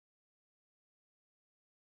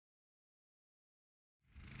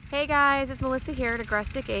Hey guys, it's Melissa here at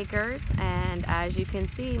Agrestic Acres, and as you can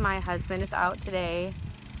see, my husband is out today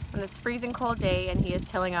on this freezing cold day and he is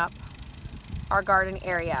tilling up our garden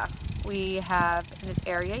area. We have this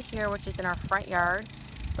area here which is in our front yard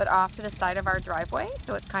but off to the side of our driveway,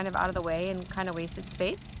 so it's kind of out of the way and kind of wasted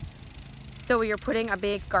space. So we are putting a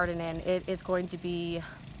big garden in. It is going to be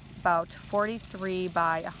about 43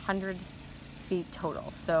 by 100 feet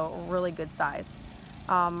total, so really good size.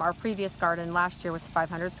 Our previous garden last year was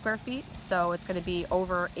 500 square feet, so it's going to be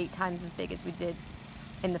over 8 times as big as we did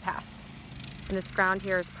in the past. And this ground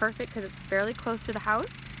here is perfect because it's fairly close to the house,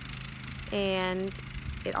 and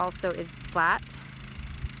it also is flat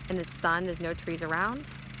in the sun. There's no trees around.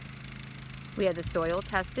 We had the soil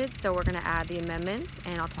tested, so we're going to add the amendments,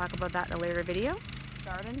 and I'll talk about that in a later video.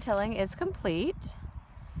 Garden tilling is complete.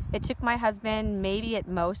 It took my husband maybe at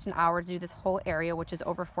most an hour to do this whole area, which is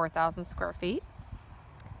over 4,000 square feet.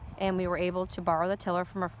 And we were able to borrow the tiller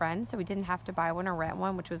from a friend, so we didn't have to buy one or rent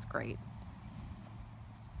one, which was great.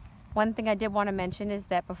 One thing I did want to mention is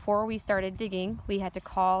that before we started digging, we had to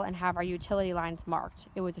call and have our utility lines marked.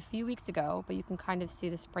 It was a few weeks ago, but you can kind of see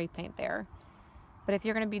the spray paint there. But if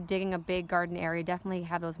you're going to be digging a big garden area, definitely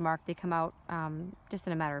have those marked. They come out just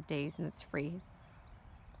in a matter of days, and it's free.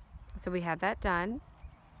 So we had that done.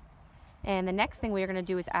 And the next thing we are going to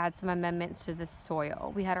do is add some amendments to the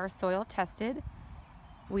soil. We had our soil tested.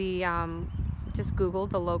 We just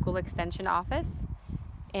Googled the local extension office,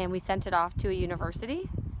 and we sent it off to a university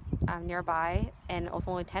nearby, and it was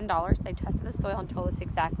only $10. They tested the soil and told us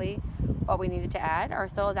exactly what we needed to add. Our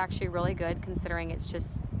soil is actually really good considering it's just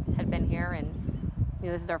had been here, and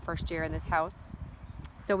this is our first year in this house.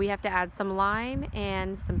 So we have to add some lime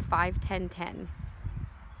and some 5-10-10.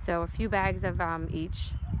 So a few bags of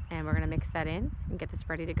each, and we're going to mix that in and get this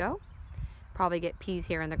ready to go. Probably get peas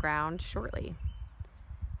here in the ground shortly.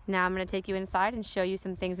 Now I'm going to take you inside and show you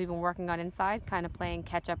some things we've been working on inside, kind of playing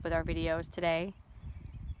catch up with our videos today.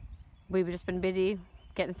 We've just been busy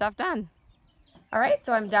getting stuff done. Alright,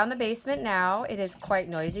 so I'm down the basement now. It is quite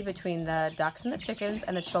noisy between the ducks and the chickens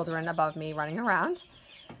and the children above me running around.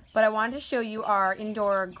 But I wanted to show you our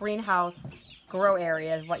indoor greenhouse grow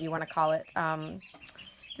area, is what you want to call it.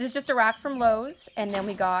 This is just a rack from Lowe's, and then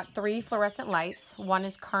we got 3 fluorescent lights. One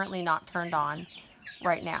is currently not turned on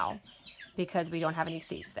right now because we don't have any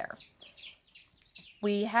seeds there.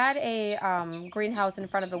 We had a greenhouse in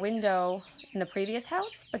front of the window in the previous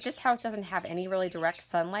house, but this house doesn't have any really direct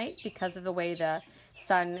sunlight because of the way the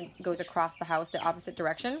sun goes across the house the opposite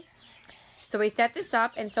direction. So we set this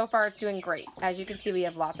up, and so far it's doing great. As you can see, we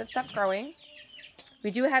have lots of stuff growing.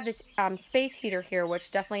 We do have this space heater here, which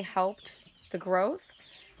definitely helped the growth.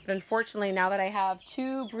 But unfortunately, now that I have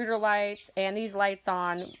 2 brooder lights and these lights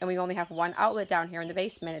on, and we only have 1 outlet down here in the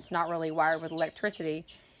basement, it's not really wired with electricity.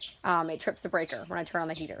 It trips the breaker when I turn on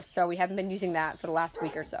the heater. So we haven't been using that for the last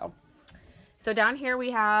week or so. So down here we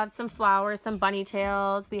have some flowers, some bunny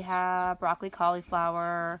tails. We have broccoli,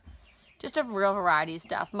 cauliflower, just a real variety of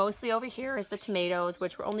stuff. Mostly over here is the tomatoes,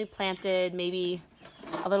 which were only planted maybe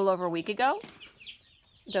a little over a week ago.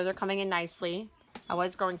 Those are coming in nicely. I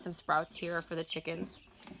was growing some sprouts here for the chickens.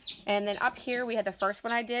 And then up here we had the first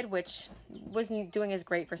one I did, which wasn't doing as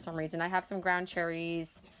great for some reason. I have some ground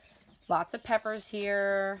cherries, lots of peppers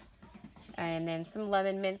here, and then some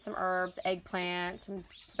lemon mint, some herbs, eggplant, some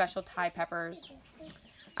special Thai peppers.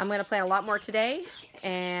 I'm going to plant a lot more today,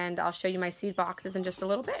 and I'll show you my seed boxes in just a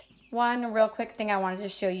little bit. One real quick thing I wanted to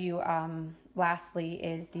show you lastly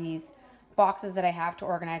is these boxes that I have to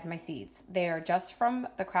organize my seeds. They're just from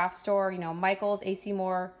the craft store, Michael's, AC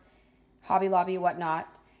Moore, Hobby Lobby, whatnot.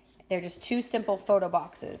 They're just 2 simple photo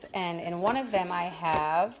boxes, and in one of them I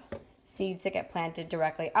have seeds that get planted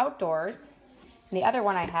directly outdoors, and the other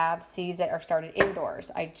one I have seeds that are started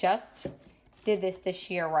indoors. I just did this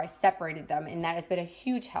year where I separated them, and that has been a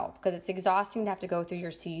huge help because it's exhausting to have to go through your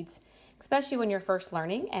seeds, especially when you're first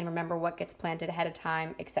learning and remember what gets planted ahead of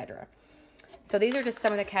time, etc. So these are just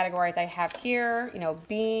some of the categories I have here.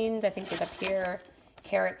 Beans, I think is up here,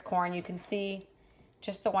 carrots, corn, you can see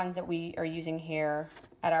just the ones that we are using here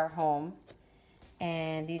at our home,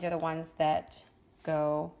 and these are the ones that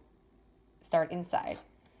start inside.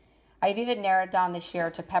 I've even narrowed down this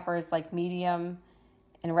year to peppers like medium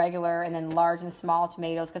and regular, and then large and small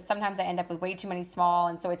tomatoes, because sometimes I end up with way too many small,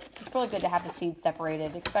 and so it's really good to have the seeds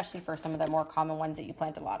separated, especially for some of the more common ones that you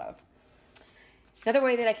plant a lot of. Another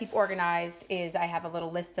way that I keep organized is I have a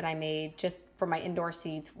little list that I made just for my indoor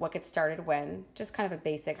seeds, what gets started when, just kind of a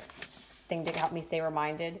basic thing to help me stay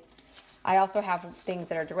reminded. I also have things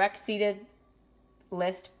that are direct seeded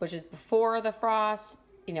list, which is before the frost,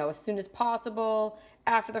 as soon as possible,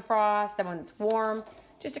 after the frost, then when it's warm,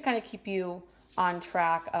 just to kind of keep you on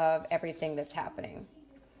track of everything that's happening.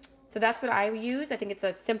 So that's what I use. I think it's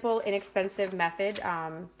a simple, inexpensive method.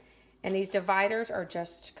 And these dividers are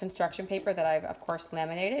just construction paper that I've, of course,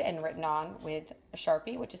 laminated and written on with a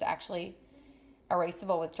Sharpie, which is actually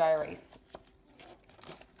erasable with dry erase.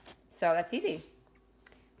 So that's easy.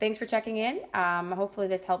 Thanks for checking in. Hopefully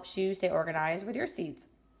this helps you stay organized with your seeds.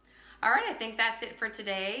 All right, I think that's it for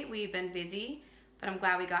today. We've been busy, but I'm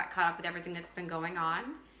glad we got caught up with everything that's been going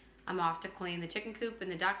on. I'm off to clean the chicken coop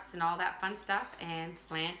and the ducks and all that fun stuff and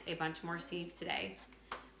plant a bunch more seeds today.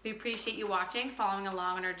 We appreciate you watching, following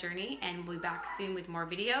along on our journey, and we'll be back soon with more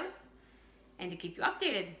videos and to keep you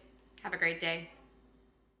updated. Have a great day.